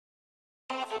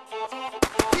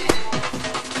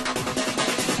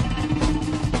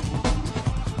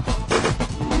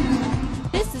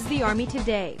This is the Army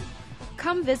Today.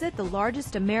 Come visit the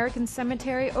largest American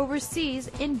cemetery overseas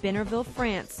in Binnerville,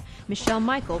 France. Michelle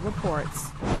Michael reports.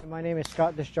 My name is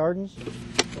Scott Desjardins,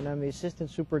 and I'm the Assistant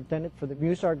Superintendent for the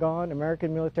Meuse-Argonne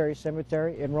American Military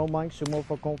Cemetery in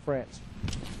Romainges-sur-Montfaucon, France.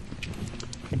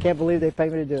 I can't believe they pay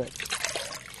me to do it.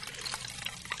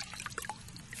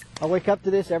 I wake up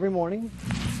to this every morning.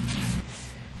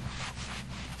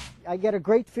 I get a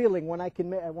great feeling when I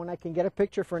can get a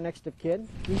picture for a next of kin.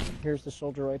 Here's the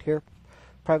soldier right here,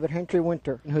 Private Henry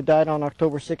Winter, who died on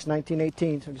October 6,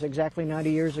 1918, so it was exactly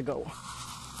 90 years ago.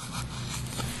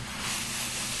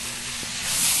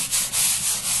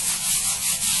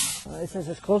 This is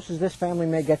as close as this family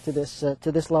may get to this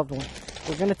loved one.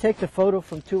 We're going to take the photo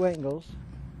from two angles.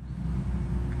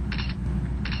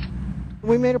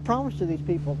 We made a promise to these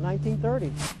people in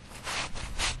 1930.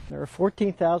 There are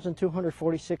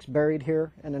 14,246 buried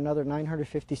here and another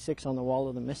 956 on the wall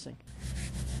of the missing.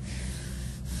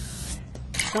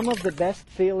 Some of the best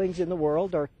feelings in the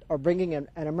world are bringing an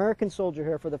American soldier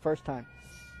here for the first time.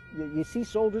 You see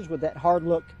soldiers with that hard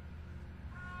look.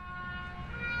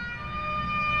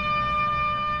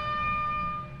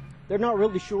 They're not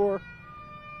really sure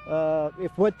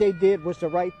if what they did was the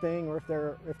right thing or if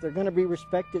they're going to be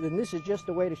respected, and this is just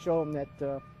a way to show them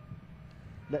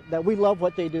that we love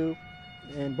what they do,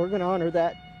 and we're going to honor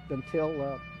that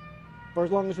until for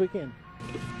as long as we can.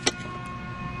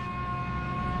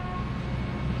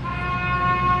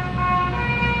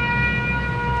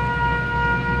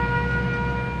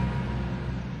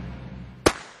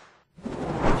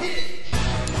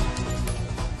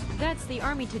 That's the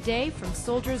Army Today from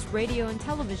Soldiers Radio and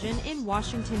Television in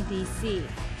Washington, D.C.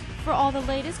 For all the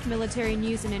latest military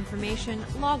news and information,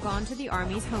 log on to the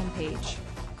Army's homepage.